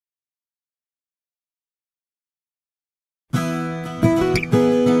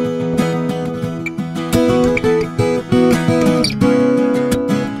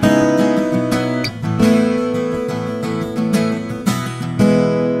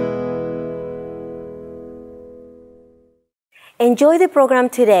Enjoy the program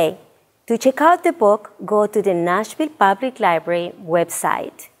today. To check out the book, go to the Nashville Public Library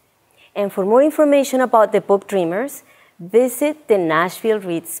website. And for more information about the book Dreamers, visit the Nashville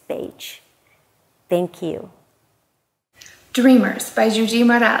Reads page. Thank you. Dreamers by Juji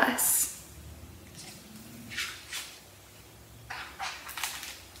Morales.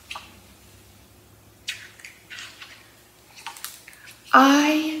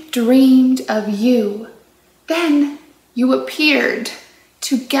 I dreamed of you. Then you appeared.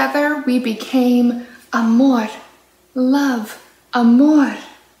 Together we became amor, love, amor,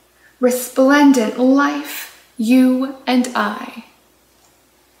 resplendent life, you and I.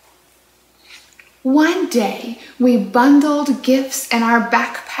 One day we bundled gifts in our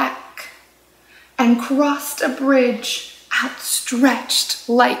backpack and crossed a bridge outstretched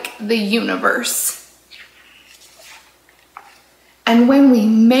like the universe. And when we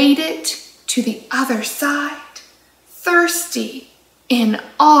made it to the other side, thirsty, in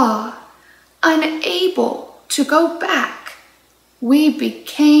awe, unable to go back, we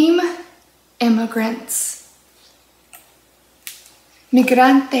became immigrants.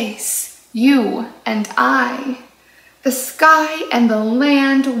 Migrantes, you and I. The sky and the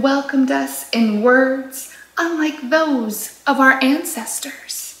land welcomed us in words unlike those of our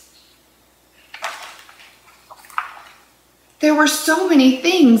ancestors. There were so many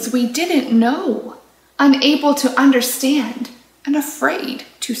things we didn't know, unable to understand, and afraid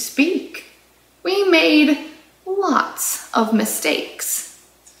to speak. We made lots of mistakes.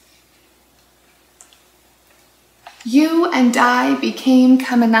 You and I became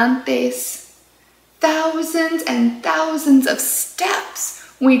caminantes. Thousands and thousands of steps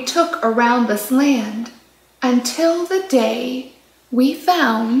we took around this land until the day we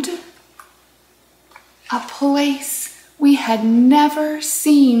found a place we had never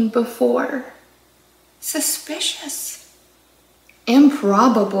seen before. Suspicious.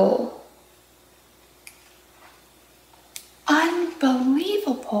 Improbable,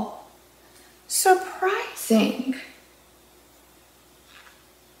 unbelievable, surprising,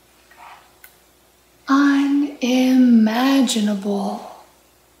 unimaginable.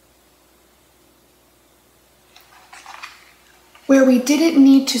 Where we didn't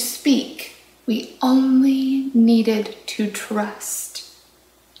need to speak, we only needed to trust.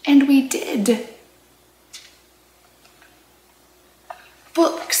 And we did.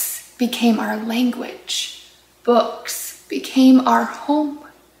 Books became our language. Books became our home.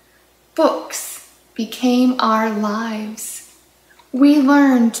 Books became our lives. We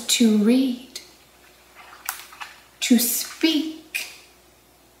learned to read, to speak,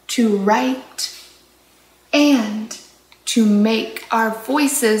 to write, and to make our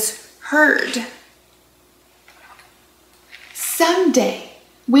voices heard. Someday,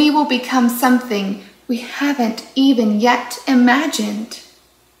 we will become something we haven't even yet imagined.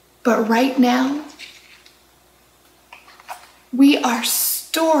 But right now, we are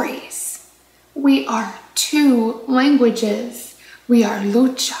stories. We are two languages. We are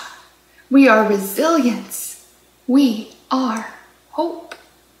lucha. We are resilience. We are hope.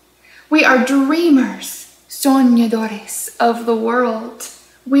 We are dreamers, soñadores of the world.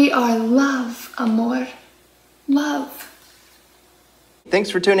 We are love, amor, love. Thanks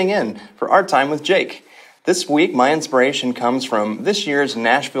for tuning in for Art Time with Jake. This week, my inspiration comes from this year's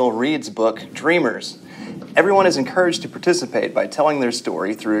Nashville Reads book, Dreamers. Everyone is encouraged to participate by telling their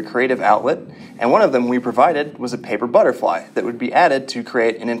story through a creative outlet, and one of them we provided was a paper butterfly that would be added to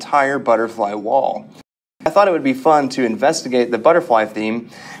create an entire butterfly wall. I thought it would be fun to investigate the butterfly theme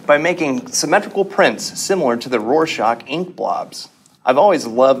by making symmetrical prints similar to the Rorschach ink blobs. I've always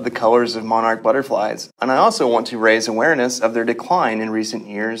loved the colors of monarch butterflies, and I also want to raise awareness of their decline in recent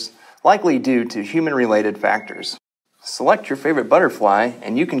years, likely due to human-related factors. Select your favorite butterfly,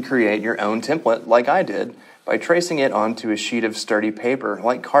 and you can create your own template like I did by tracing it onto a sheet of sturdy paper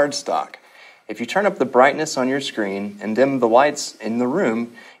like cardstock. If you turn up the brightness on your screen and dim the lights in the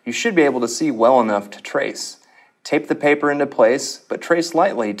room, you should be able to see well enough to trace. Tape the paper into place, but trace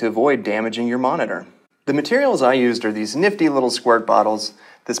lightly to avoid damaging your monitor. The materials I used are these nifty little squirt bottles,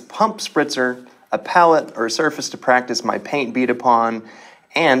 this pump spritzer, a palette or surface to practice my paint bead upon,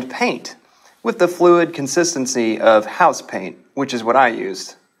 and paint, with the fluid consistency of house paint, which is what I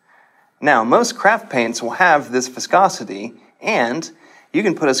used. Now, most craft paints will have this viscosity, and you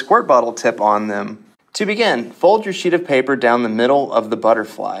can put a squirt bottle tip on them. To begin, fold your sheet of paper down the middle of the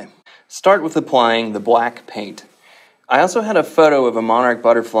butterfly. Start with applying the black paint. I also had a photo of a monarch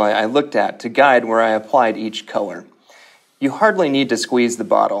butterfly I looked at to guide where I applied each color. You hardly need to squeeze the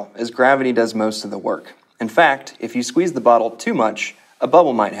bottle, as gravity does most of the work. In fact, if you squeeze the bottle too much, a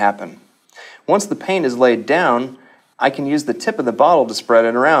bubble might happen. Once the paint is laid down, I can use the tip of the bottle to spread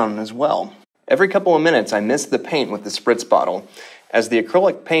it around as well. Every couple of minutes I mist the paint with the spritz bottle, as the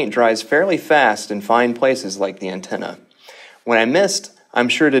acrylic paint dries fairly fast in fine places like the antenna. When I mist, I'm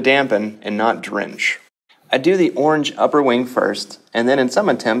sure to dampen and not drench. I do the orange upper wing first, and then in some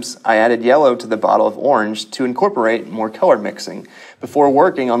attempts I added yellow to the bottle of orange to incorporate more color mixing, before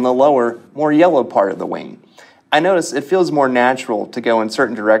working on the lower, more yellow part of the wing. I notice it feels more natural to go in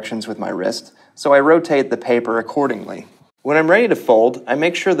certain directions with my wrist, so I rotate the paper accordingly. When I'm ready to fold, I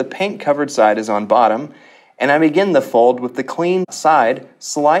make sure the paint-covered side is on bottom, and I begin the fold with the clean side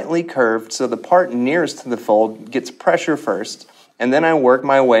slightly curved so the part nearest to the fold gets pressure first, and then I work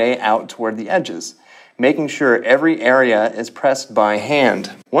my way out toward the edges, making sure every area is pressed by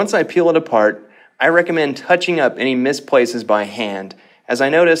hand. Once I peel it apart, I recommend touching up any missed places by hand, as I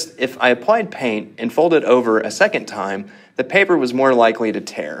noticed if I applied paint and folded over a second time, the paper was more likely to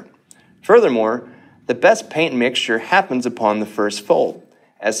tear. Furthermore, the best paint mixture happens upon the first fold,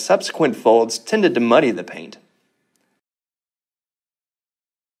 as subsequent folds tended to muddy the paint.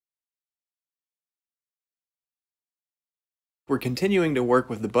 We're continuing to work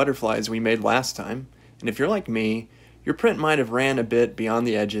with the butterflies we made last time, and if you're like me, your print might have ran a bit beyond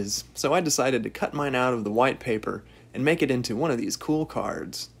the edges, so I decided to cut mine out of the white paper and make it into one of these cool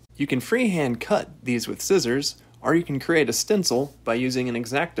cards. You can freehand cut these with scissors, or you can create a stencil by using an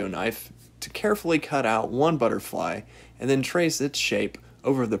X-Acto knife to carefully cut out one butterfly and then trace its shape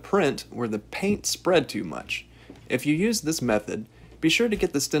over the print where the paint spread too much. If you use this method, be sure to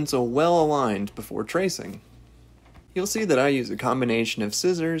get the stencil well aligned before tracing. You'll see that I use a combination of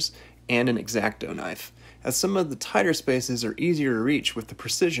scissors and an X-Acto knife, as some of the tighter spaces are easier to reach with the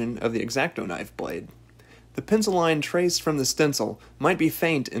precision of the X-Acto knife blade. The pencil line traced from the stencil might be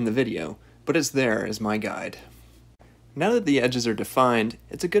faint in the video, but it's there as my guide. Now that the edges are defined,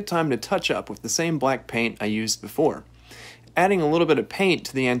 it's a good time to touch up with the same black paint I used before. Adding a little bit of paint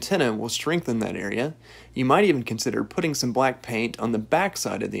to the antenna will strengthen that area. You might even consider putting some black paint on the back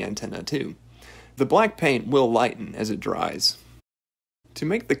side of the antenna too. The black paint will lighten as it dries. To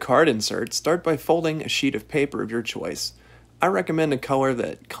make the card insert, start by folding a sheet of paper of your choice. I recommend a color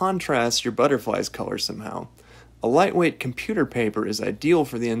that contrasts your butterfly's color somehow. A lightweight computer paper is ideal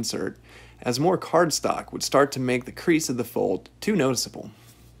for the insert, as more cardstock would start to make the crease of the fold too noticeable.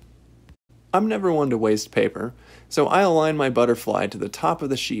 I'm never one to waste paper, so I align my butterfly to the top of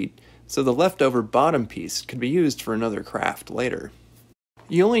the sheet so the leftover bottom piece could be used for another craft later.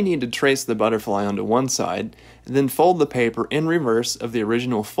 You only need to trace the butterfly onto one side, and then fold the paper in reverse of the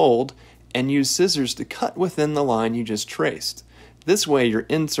original fold and use scissors to cut within the line you just traced. This way your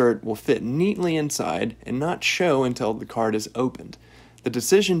insert will fit neatly inside and not show until the card is opened. The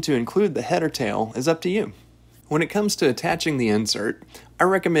decision to include the head or tail is up to you. When it comes to attaching the insert, I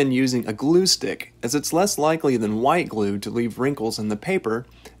recommend using a glue stick, as it's less likely than white glue to leave wrinkles in the paper,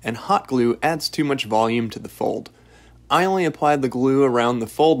 and hot glue adds too much volume to the fold. I only apply the glue around the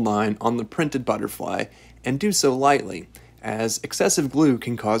fold line on the printed butterfly, and do so lightly, as excessive glue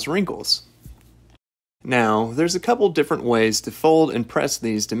can cause wrinkles. Now, there's a couple different ways to fold and press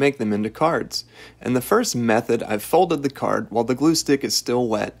these to make them into cards. In the first method, I've folded the card while the glue stick is still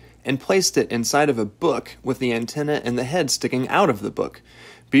wet, and placed it inside of a book with the antenna and the head sticking out of the book.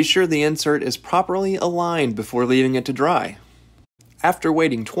 Be sure the insert is properly aligned before leaving it to dry. After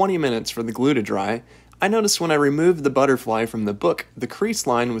waiting 20 minutes for the glue to dry, I noticed when I removed the butterfly from the book, the crease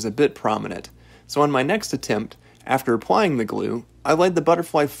line was a bit prominent. So on my next attempt, after applying the glue, I laid the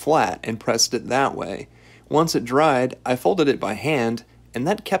butterfly flat and pressed it that way. Once it dried, I folded it by hand, and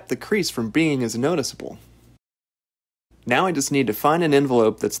that kept the crease from being as noticeable. Now I just need to find an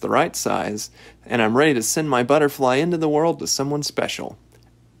envelope that's the right size, and I'm ready to send my butterfly into the world to someone special.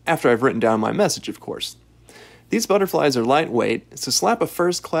 After I've written down my message, of course. These butterflies are lightweight, so slap a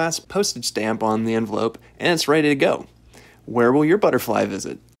first-class postage stamp on the envelope, and it's ready to go. Where will your butterfly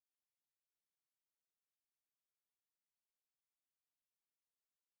visit?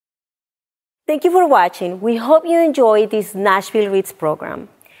 Thank you for watching. We hope you enjoyed this Nashville Reads program.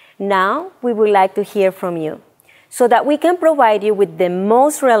 Now, we would like to hear from you. So that we can provide you with the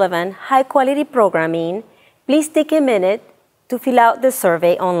most relevant, high-quality programming, please take a minute to fill out the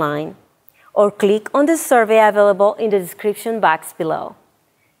survey online, or click on the survey available in the description box below.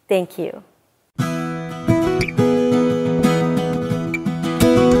 Thank you.